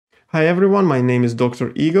Hi everyone, my name is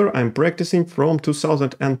Dr. Igor. I'm practicing from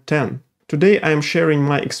 2010. Today I am sharing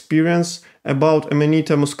my experience about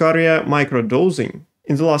Amanita muscaria microdosing.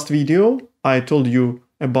 In the last video, I told you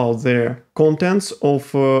about the contents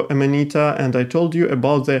of Amanita and I told you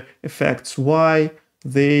about the effects, why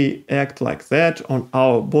they act like that on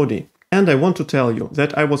our body. And I want to tell you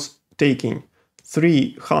that I was taking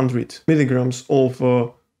 300 milligrams of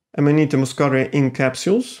Amanita muscaria in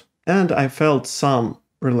capsules and I felt some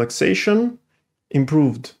relaxation,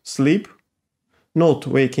 improved sleep, not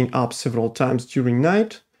waking up several times during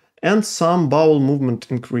night, and some bowel movement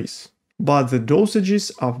increase. But the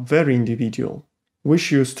dosages are very individual.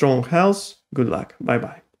 Wish you strong health. Good luck. Bye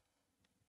bye.